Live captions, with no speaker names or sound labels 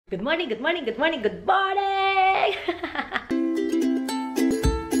Good morning, good morning, good morning, good morning!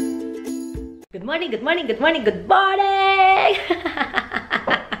 Good morning, good morning, good morning, good morning!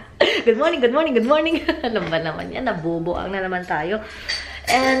 Good morning, good morning, good morning! Ano ba naman yan? Nabubuang na naman tayo.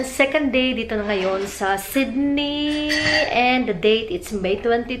 And second day dito na ngayon sa Sydney. And the date, it's May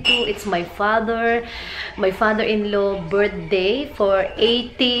 22. It's my father-in-law birthday for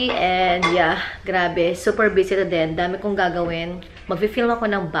 80. And yeah, grabe. Super busy na din. Dami kong gagawin. Mag-film ako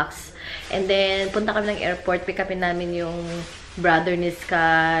ng box. And then, punta kami ng airport. Pick upin namin yung brother ni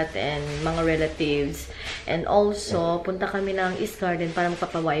Scott and mga relatives. And also, punta kami ng East Garden para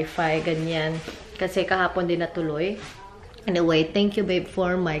magpapa-wifi. Ganyan. Kasi kahapon din natuloy. Anyway, thank you babe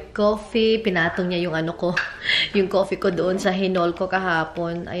for my coffee. Pinatong niya yung ano ko, yung coffee ko doon sa hinol ko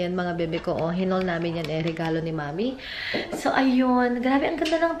kahapon. Ayan mga bebe ko, oh, hinol namin yan eh, regalo ni mami. So ayun, grabe ang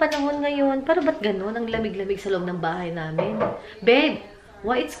ganda ng panahon ngayon. Pero ba't ganun? Ang lamig-lamig sa loob ng bahay namin. Babe,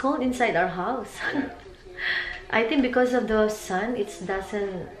 why it's cold inside our house? I think because of the sun, it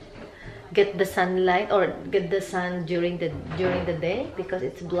doesn't get the sunlight or get the sun during the day because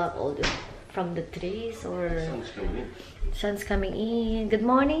it's blocked all the from the trees or sun's coming in. Good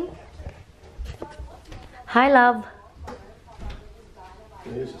morning. Hi, love.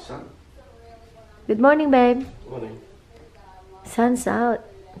 There's the sun. Good morning, babe. Morning. Sun's out.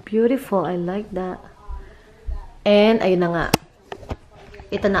 Beautiful. I like that. And ayun na nga.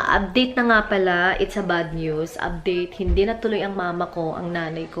 Ito na, update na nga pala. It's a bad news. Update, hindi natuloy ang mama ko, ang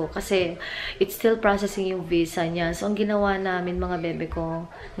nanay ko. Kasi, it's still processing yung visa niya. So, ang ginawa namin, mga bebe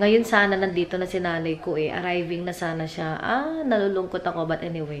ko, ngayon sana nandito na si nanay ko eh. Arriving na sana siya. Nalulungkot ako. But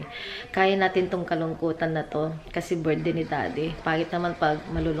anyway, kaya natin tong kalungkutan na to. Kasi birthday ni daddy. Pagit naman pag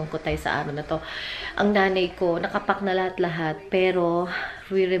malulungkot tayo sa araw na to. Ang nanay ko, nakapak na lahat-lahat. Pero,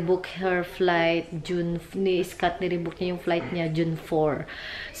 we rebook her flight ni Scott, nirebook niya yung flight niya June 4.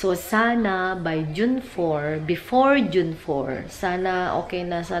 So, sana by June 4, before June 4, sana okay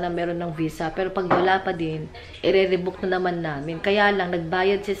na, sana meron ng visa. Pero pag wala pa din, i-rebook na naman namin. Kaya lang,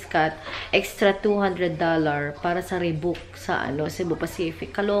 nagbayad si Scott extra $200 para sa rebook sa Cebu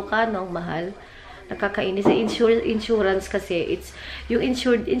Pacific. Kaloka, no? Mahal. Nakakainis. Insurance kasi, it's yung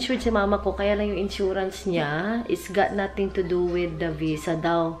insured si mama ko, kaya lang yung insurance niya, it's got nothing to do with the visa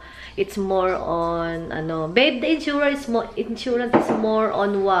daw. It's more on, babe, the insurance is more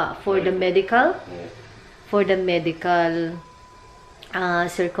on what? For the medical? For the medical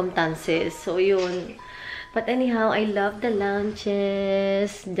circumstances. So, yun. But anyhow, I love the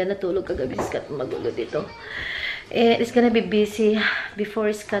lunches. Diyan natulog kagabi, Scott, magulo dito. It's gonna be busy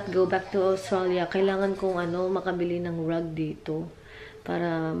before Scott go back to Australia. Kailangan kong makabili ng rug dito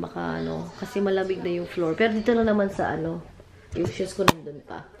para kasi malamig na yung floor. Pero dito lang naman sa yung shoes ko nandun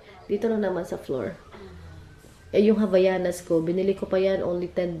pa. Dito lang naman sa floor. Yung Havaianas ko, binili ko pa yan only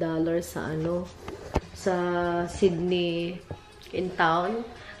 $10 sa Sydney in town.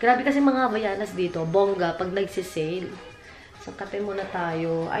 Grabe kasi mga Havaianas dito, bongga pag nagsisale. So kape muna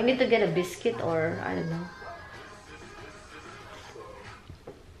tayo. I need to get a biscuit or I don't know.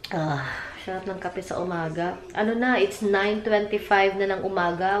 Sarap ng kape sa umaga. It's 9:25 na ng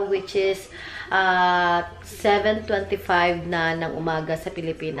umaga, which is 7:25 na ng umaga sa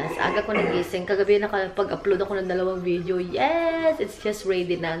Pilipinas. Aga ko nagising. Kagabi nakapag-upload ako ng 2 video. Yes! It's just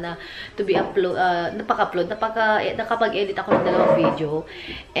ready na to be nakapag-upload. Nakapag-edit ako ng 2 video.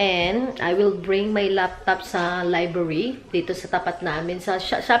 And I will bring my laptop sa library dito sa tapat namin. Sa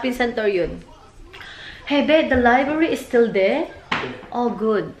shopping center yun. Hey, babe, the library is still there? Oh,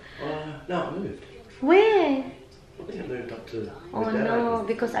 good. No, I moved. Where? I think I moved up to. Oh no,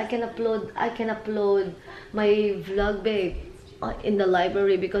 because I can upload my vlog, babe, in the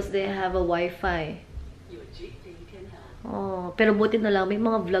library because they have a Wi-Fi. Oh, pero buti na lang may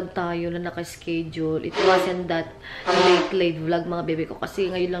mga vlog tayo na naka-schedule. It wasn't that late vlog, mga bebe ko,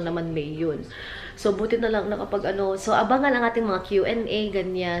 kasi ngayon lang naman May yun. So buti na lang nakapag so abangan ang ating mga Q&A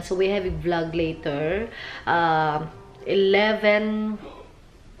ganyan. So we have a vlog later.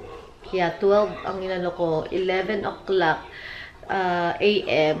 12 ang ko, 11 o'clock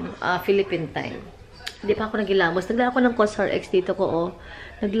AM Philippine time. Hindi pa ako nagilamos. Naglala ako ng COSRX dito ko, oh.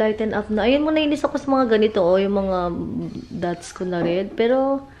 Nag-lighten up na. Ayun mo, nainis ako sa mga ganito, oh. Yung mga dots ko na red.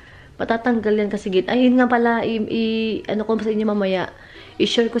 Pero, patatanggal yan kasi ayun nga pala, ko sa inyo mamaya.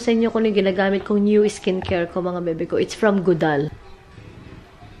 I-share ko sa inyo kung yung ginagamit kong new skincare ko, mga bebe ko. It's from Goodal.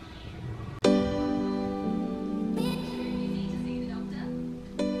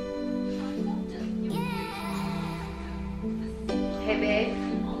 Hey babe,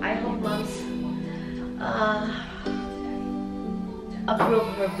 I hope Mom's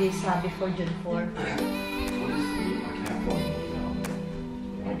approve her visa before June 4. What is the? I can't find it.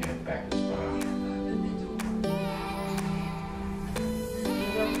 Yeah, back to spa.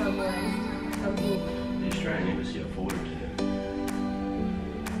 The Australian Embassy afforded to them.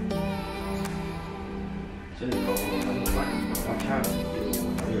 So the problem, I can't get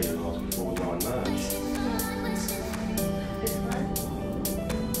all the area miles before 9 March. This one?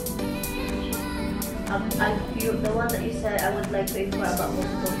 The one that you said I would like to inquire about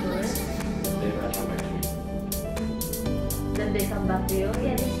multiple tourists. They've come back to me. Then they come back to you?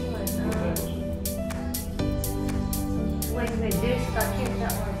 Yeah, this one. Wait, there's that here,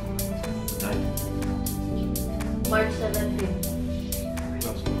 that one. No, March 17th.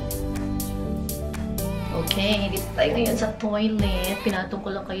 that's not. Okay, dito tayo ngayon sa toilet. Pinatong ko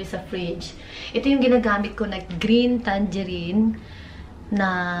lang kayo sa fridge. Ito yung ginagamit ko na green tangerine na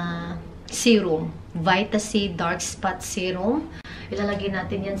serum. Vita C Dark Spot Serum. Ilalagay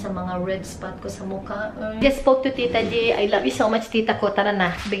natin yan sa mga red spot ko sa mukha. Just spoke to Tita J. I love you so much, Tita ko. Tara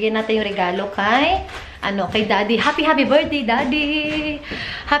na. Bigyan natin yung regalo kay Daddy. Happy birthday, Daddy!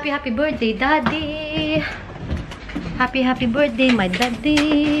 Happy birthday, Daddy! Happy birthday, my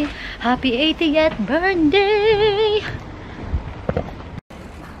Daddy! Happy 80th birthday!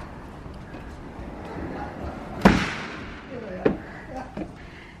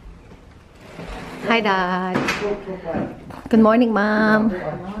 Hi, Dad. Good morning, Mom. Good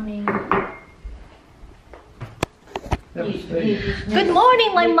morning. Good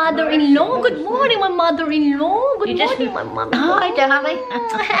morning, my mother-in-law. Good morning, my mother-in-law. Good morning, my mother. Hi, Daddy.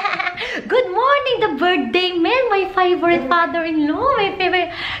 Good morning, the birthday man, my favorite father-in-law, my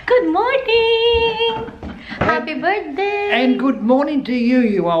favorite. Good morning. Happy birthday. And good morning to you,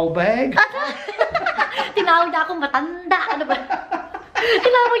 you old bag. Tinawag niya akong matanda. Ano ba?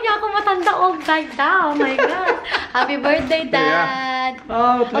 Tinawag niya akong matanda. Oh, oh my God. Happy birthday, Dad. Yeah.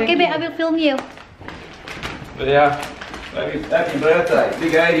 Oh, thank okay, you. babe, I will film you. Yeah. Happy birthday,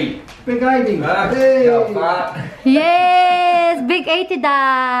 Big 80. Big 80. Ah, Hey. how far? Yes, big 80, Got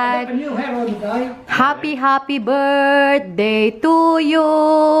Dad. a new hat on today. Happy birthday to you.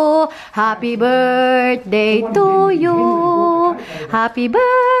 Happy birthday to you. Happy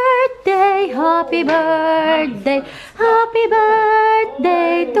birthday, happy birthday, happy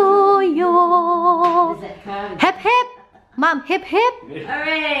birthday to you. Hip hip, Mom, hip hip.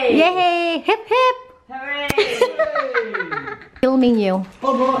 Hooray! Yay, hip hip. Hooray! Filming you.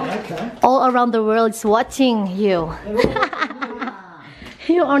 Oh, right, okay. All around the world's watching you.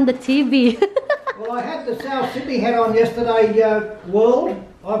 You're on the TV. Well, I had the South Sydney hat on yesterday, World.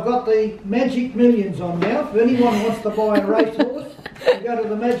 I've got the Magic Millions on now. If anyone wants to buy a racehorse, you go to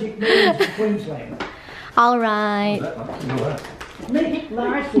the Magic Millions in Queensland. All right. Magic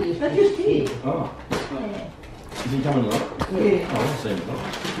Marcy, I just here. Oh. Is he coming along? Yeah. Oh, I'll see him.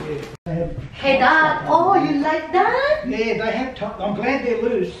 They have, Hey, Dad. Oh, you like that? yeah, they have. I'm glad they're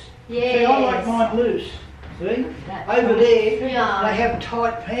loose. Yes. See, I like mine loose. See, over there Yeah. they have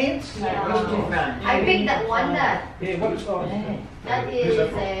tight pants. Yeah. I picked that one, Dad. Yeah, what size? That is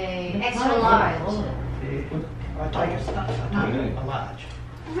a extra large. Yeah. I take a large.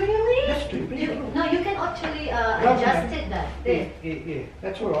 Really? That's too big. No, you can actually adjust it, Dad. Yeah, yeah.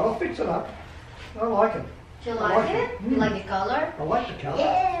 That's all right. I'll fix it up. I like it. Do you I like like it? it. You like the color? I like the colour.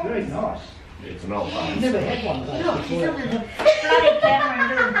 Yeah. Very nice. It's an old I've one. never had one of those before. Bloody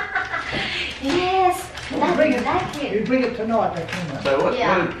Cameron. Yes. Well, bring it. Like You it. bring it tonight, I can. So what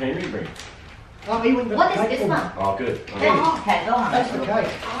Yeah. did Henry bring? Oh, he wouldn't What is take this them. one? Oh, good. Oh, okay, go on. That's the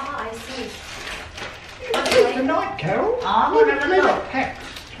cake. Ah, I see. Bring it tonight, Carol. Oh, Leave no, no, leave no. it packed.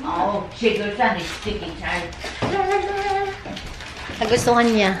 Oh, chico, it's only sticky tape.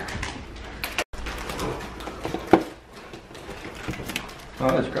 Nagustuhan niya. Oh,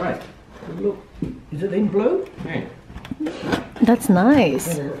 that's great. Look, is it in blue? Yeah. That's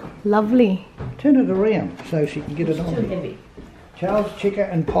nice. Lovely. Turn it around so she can get it on. Too there. heavy. Charles, Chica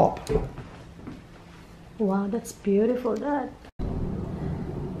and Pop. Wow, that's beautiful, Dad.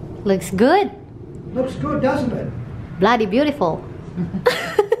 Looks good. Looks good, doesn't it? Bloody beautiful.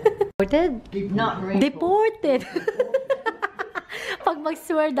 Deported? Not really. Deported. Pag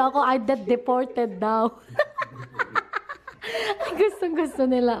mag-swear daw ako, I get deported daw. Gustong-gusto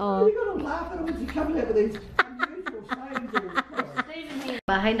nila, oh. You gotta laugh at it when she's coming out with these unusual sayings.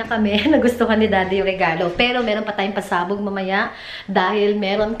 Bahay na kami. Nagustuhan ni Daddy yung regalo. Pero meron pa tayong pasabog mamaya dahil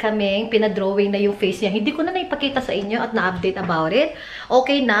meron kaming pinadrawing na yung face niya. Hindi ko na naipakita sa inyo at na-update about it.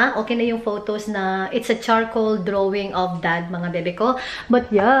 Okay na yung photos na it's a charcoal drawing of Dad, mga bebe ko. But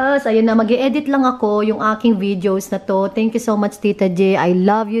yes, ayun na, mag-i-edit lang ako yung aking videos na to. Thank you so much, Tita J. I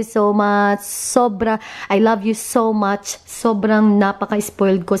love you so much. I love you so much. Sobrang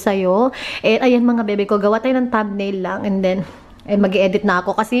napaka-spoiled ko sa'yo. And ayan mga bebe ko, gawa tayo ng thumbnail lang and then And mag-edit na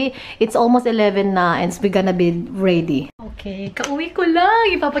ako kasi it's almost 11 na and we're gonna be ready. Okay, kauwi ko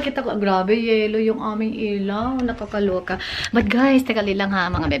lang. Ipapakita ko. Grabe, yellow yung aming ilaw. Nakakaloka. But guys, teka lang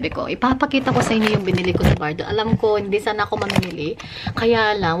ha mga bebe ko. Ipapakita ko sa inyo yung binili ko sa Bardo. Alam ko, hindi sana ako mamimili.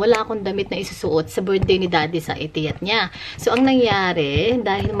 Kaya lang, wala akong damit na isusuot sa birthday ni Daddy sa 80th niya. So, ang nangyari,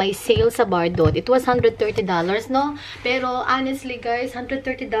 dahil may sale sa Bardo, it was $130, no? Pero, honestly guys,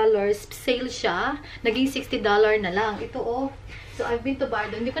 $130, sale siya. Naging $60 na lang. Ito, oh. So, I've been to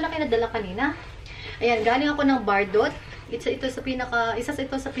Bardo. Hindi ko na kayo nadala kanina. Ayan, galing ako ng Bardot. Isa ito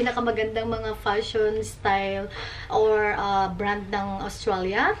sa pinakamagandang mga fashion style or brand ng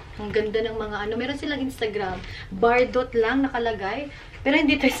Australia. Ang ganda ng mga ano. Meron silang Instagram. Bardot lang nakalagay. Pero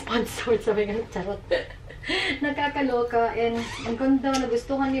hindi ito sponsored. Sabi nga, charot. Nakakaloka. And ang ganda.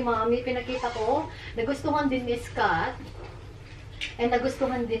 Nagustuhan ni Mami. Pinakita ko. Nagustuhan din ni Scott. And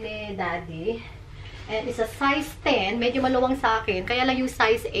nagustuhan din ni Daddy. And it's a size 10. Medyo maluwang sa akin. Kaya lang yung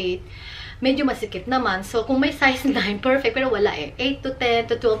size 8. Medyo masikip naman. So, kung may size 9, perfect. Pero wala eh. 8 to 10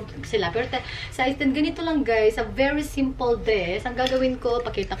 to 12 sila. Pero size 10, ganito lang guys. A very simple dress. Ang gagawin ko,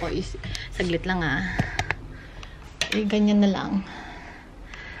 pakita ko is, saglit lang eh, ganyan na lang.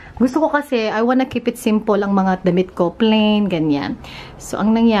 Gusto ko kasi, I wanna keep it simple ang mga damit ko. Plain, ganyan. So,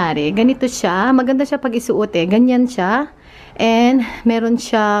 ang nangyari, ganito siya. Maganda siya pag isuot eh. Ganyan siya. And, meron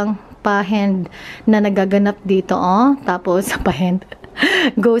siyang pa-hand na nagaganap dito, oh. Tapos, pa-hand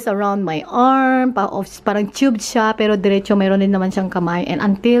goes around my arm, parang tubed siya, pero diretso meron din naman siyang kamay, and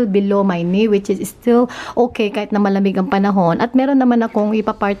until below my knee, which is still okay kahit na malamig ang panahon. At meron naman akong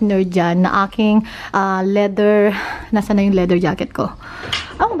ipapartner dyan na aking leather, nasa na yung leather jacket ko.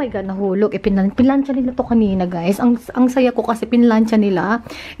 Oh my god, nahulog. Pinlansya nila to kanina guys. Ang saya ko kasi pinlansya nila,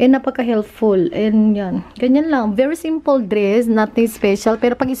 napaka-helpful. And yan, ganyan lang. Very simple dress, nothing special,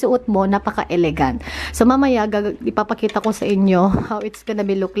 pero pag isuot mo, napaka-elegant. So mamaya, ipapakita ko sa inyo how it's gonna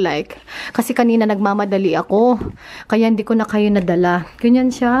be look like. Kasi kanina nagmamadali ako, kaya hindi ko na kayo nadala.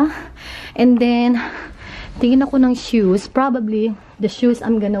 Ganyan siya. And then, tingin ako ng shoes. Probably, the shoes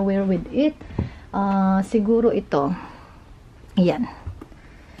I'm gonna wear with it. Siguro ito. Yan.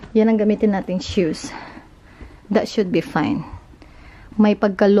 Yan ang gamitin natin shoes. That should be fine. May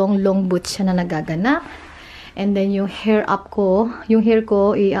pagka-long boots siya na nagaganap. And then yung hair up ko,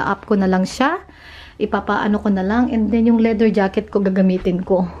 i-up ko na lang siya. Ipapaano ko na lang. And then yung leather jacket ko gagamitin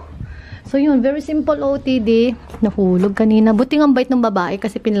ko. So yun, very simple OTD. Nahulog kanina. Buti ang bait ng babae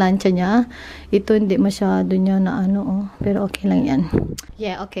kasi pinlansya niya. Ito hindi masyado niya na ano, oh. Pero okay lang yan.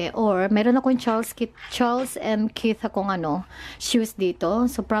 Yeah, okay. Or meron akong Charles M. Keith akong ano, shoes dito.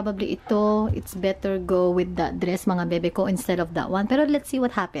 So probably ito, it's better go with that dress mga bebe ko instead of that one. Pero let's see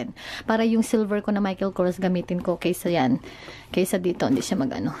what happened. Para yung silver ko na Michael Kors gamitin ko kaysa yan. Kaysa dito, hindi siya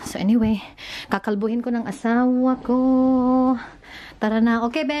magano. So anyway, kakalbuhin ko ng asawa ko. Tara na.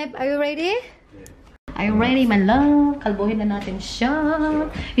 Okay, babe. Are you ready? Are you ready, my love? Kalbuhin na natin siya.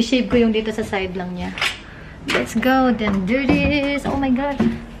 I-shave ko yung dito sa side lang niya. Let's go. Then do this. Oh my God.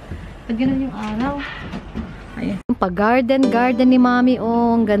 Pag ganun yung araw. Ayan. Pag-garden ni Mami.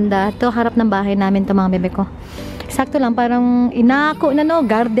 Oh, ang ganda. Ito, harap ng bahay namin to mga bebe ko. Sakto lang. Parang inako na no.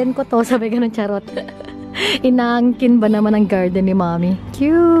 Garden ko to. Sabi ganun, charot. Inaangkin ba naman ang garden ni Mami?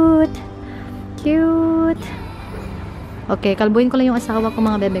 Cute. Cute. Okay, kalbuhin ko lang yung asawa ko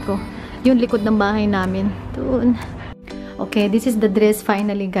mga bebe ko. Yung likod ng bahay namin. Doon. Okay, this is the dress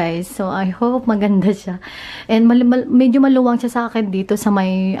finally guys. So I hope maganda siya. And medyo maluwang siya sa akin dito sa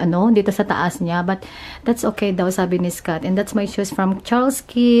may ano, dito sa taas niya, but that's okay daw sabi ni Scott. And that's my shoes from Charles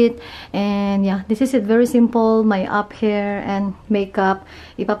Keith. And yeah, this is it, very simple, my up hair and makeup.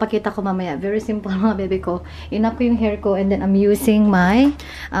 Ipapakita ko mamaya. Very simple mga bebe ko. Inap ko yung hair ko and then I'm using my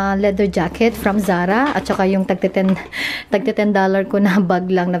leather jacket from Zara at saka yung tagti $10 ko na bag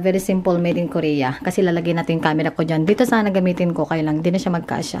lang na very simple, made in Korea. Kasi lalagay natin yung camera ko dyan. Dito sana gamitin ko, kaya lang hindi na siya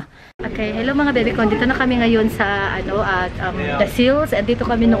magkasya. Okay, hello mga baby ko. Dito na kami ngayon sa ano at The Seals, at dito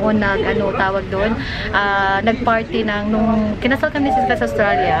kami noon tawag doon, nagparty nung kinasal kami sa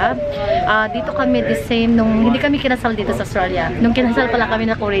Australia. Dito kami the same nung hindi kami kinasal dito sa Australia. Nung kinasal pala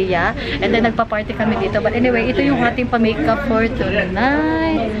kami na Korea, and then nagpa-party kami dito. But anyway, ito yung ating pa-makeup for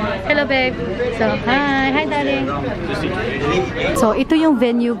tonight. Hello babe. So, hi darling. So, ito yung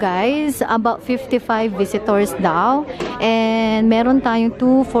venue guys. About 55 visitors daw. And meron tayong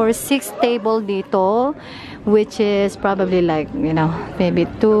 2, 4, 6 table dito, which is probably like, you know, maybe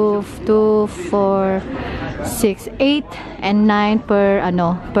 2, 4, 6, 8, and 9 per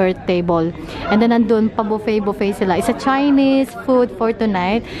table. And then nandun pa buffet sila. It's a Chinese food for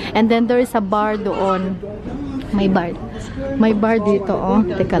tonight. And then there is a bar doon. May bar dito, oh.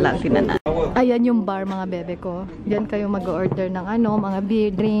 Teka lang, tingnan natin. Ayan yung bar, mga bebe ko. Diyan kayo mag-order ng ano, mga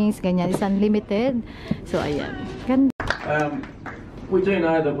beer, drinks, ganyan. It's unlimited. So, ayan. Ganda. We do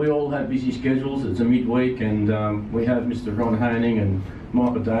know that we all have busy schedules. It's a midweek, and we have Mr. Ron Honing and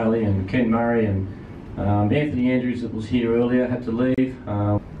Michael Daly and Ken Murray and Anthony Andrews that was here earlier had to leave.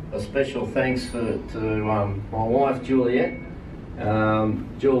 A special thanks to my wife Juliet.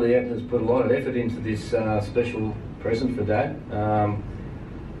 Juliet has put a lot of effort into this special present for Dad.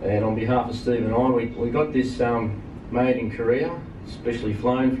 And on behalf of Steve and I, we got this made in Korea, specially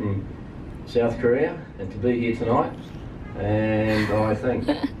flown from South Korea, and to be here tonight. And I thank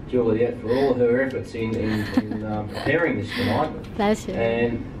Juliet for all her efforts in preparing this tonight. Pleasure.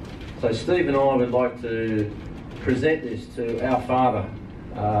 And so Steve and I would like to present this to our father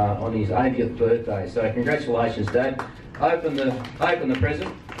on his 80th birthday. So congratulations, Dad. Open the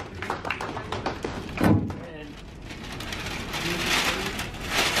present.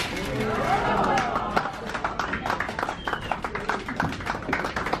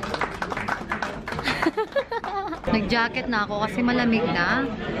 Nag-jacket na ako kasi malamig na.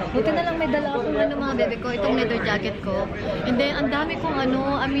 Buti na lang may dala akong ano, mga bebe ko, itong leather jacket ko. And then, ang dami kong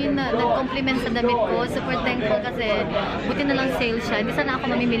ano, nag-compliment sa damit ko. Super thankful kasi buti na lang sale siya. Hindi sana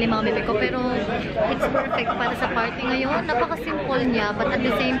ako mamimili, mga bebe ko, pero it's perfect para sa party ngayon. Napaka-simple niya, but at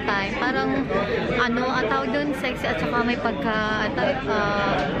the same time, parang ano, tawag doon, sexy at saka may pagka,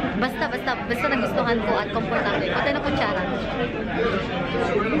 basta nagustuhan ko at komportable. Patay na kutsara.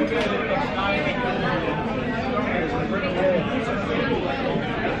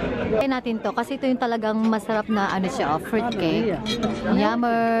 Try natin to kasi ito yung talagang masarap na ano siya, fruit cake.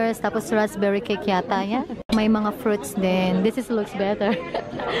 Yummers, tapos raspberry cake yata yan. May mga fruits din. This looks better.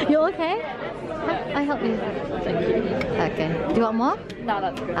 You okay? I help you. Okay. Do you want more? No,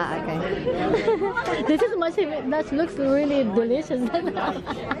 that's good. Okay. This is much. That looks really delicious.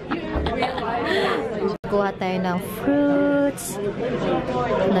 Kuha tayo ng fruits.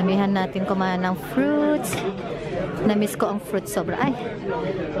 Namihan natin kumain ng fruits. Na-miss ko ang fruits sobra.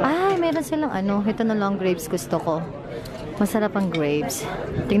 Ay, meron silang ano. Ito na lang grapes gusto ko. Masarap ang grapes.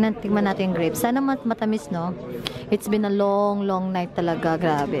 Tingnan natin yung grapes. Sana matamis, no? It's been a long night talaga.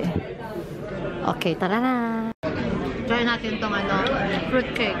 Grabe. Okay, tara na. Try natin tong ano,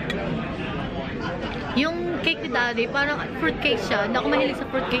 fruit cake. Yung cake ni Daddy, parang fruit cake siya. Hindi ako mahilig sa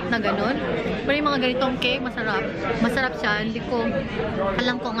fruit cake na ganun. Pero yung mga ganitong cake, masarap. Masarap siya. Hindi ko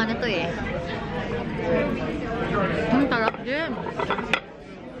alam kung ano to eh. Sarap din.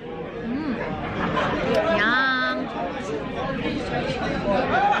 Yum.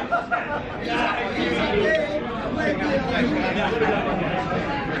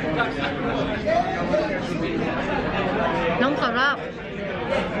 Ang sarap.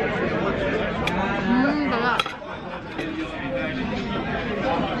 Sarap.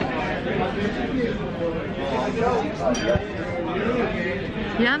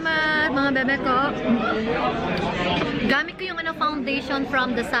 Yaman, mga bebe ko. Gamit ko yung ano, foundation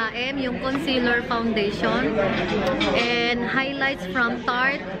from the Saem, yung concealer foundation. And highlights from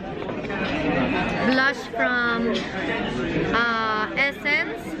Tarte. Blush from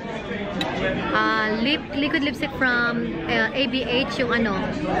Essence. Liquid lipstick from ABH, yung ano.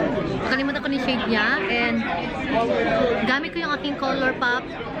 Nakalimutan ko ni shade niya. And gamit ko yung aking Color Pop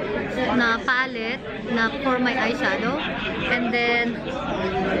na palette na for my eyeshadow. And then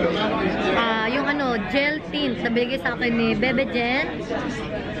yung ano, gel tint na binigay sa akin ni Bebe Jen.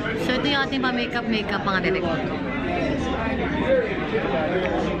 So ito yung ating pa-makeup mga bebe ko.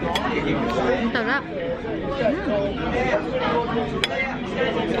 Ang sarap.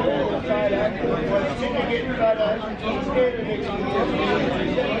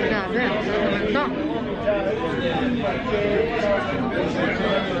 Grabe. Ito.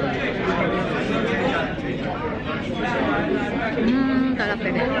 Sarap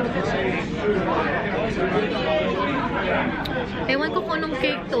bebe. Ewan ko kung anong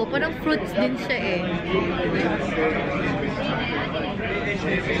cake to. Parang fruits din siya eh.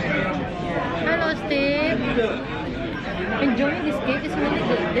 Hello, Steve. Enjoying this cake. It's really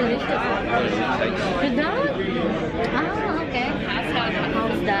delicious. You're done? Ah, okay.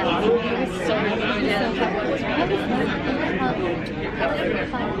 How's that? It's so good.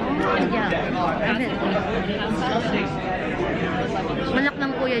 Malak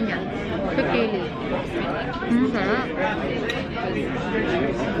ng kuya niya. Sa Kaylee. Sarap.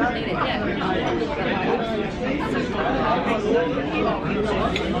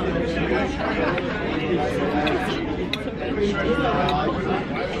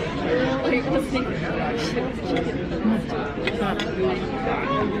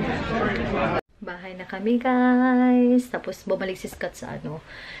 bahay na kami, guys. Tapos, bumalik si Scott sa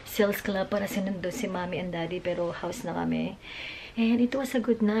sales club para sinundo si mommy and daddy. Pero, house na kami. And it was a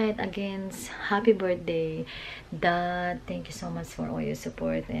good night. Again, happy birthday, Dad. Thank you so much for all your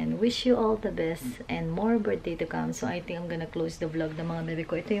support. And wish you all the best. And more birthday to come. So, I think I'm gonna close the vlog ng mga bebe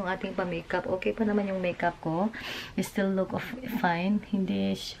ko. Ito yung ating pa-makeup. Okay pa naman yung makeup ko. I still look fine.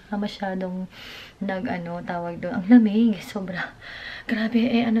 Hindi siya masyadong tawag doon. Ang lamig. Sobra.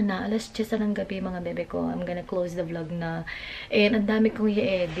 Grabe, na, alas 10 ng gabi mga bebe ko. I'm gonna close the vlog na. And ang dami kong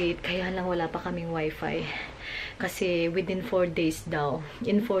i-edit. Kaya lang wala pa kaming wifi. Kasi within 4 days daw.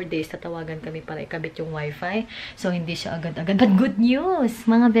 In 4 days, tatawagan kami para ikabit yung wifi. So, hindi siya agad-agad. But good news!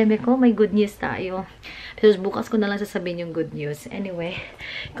 Mga bebe ko, may good news tayo. Tapos bukas ko na lang sasabihin yung good news. Anyway,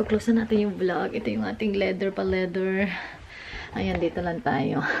 kuklose na natin yung vlog. Ito yung ating leather pa leather. Ayan, dito lang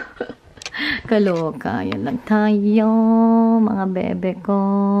tayo. Kaloka. Ayan lang tayo. Mga bebe ko.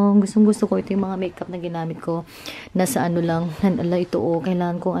 Gustong-gusto ko. Ito yung mga makeup na ginamit ko. Nasa lang. Ito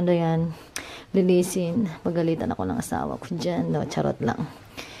kailangan kong yan. Lilisin. Pagalitan ako ng asawa ko dyan. No, charot lang.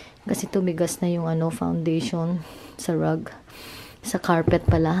 Kasi tumigas na yung foundation sa rug. Sa carpet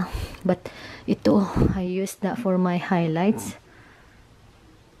pala. But, ito, I used that for my highlights.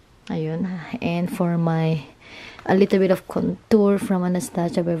 Ayun. And for my, a little bit of contour from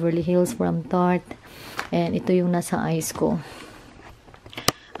Anastasia Beverly Hills from Tarte. And ito yung nasa eyes ko.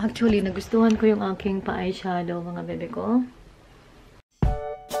 Actually, nagustuhan ko yung aking pa-eyeshadow, mga bebe ko.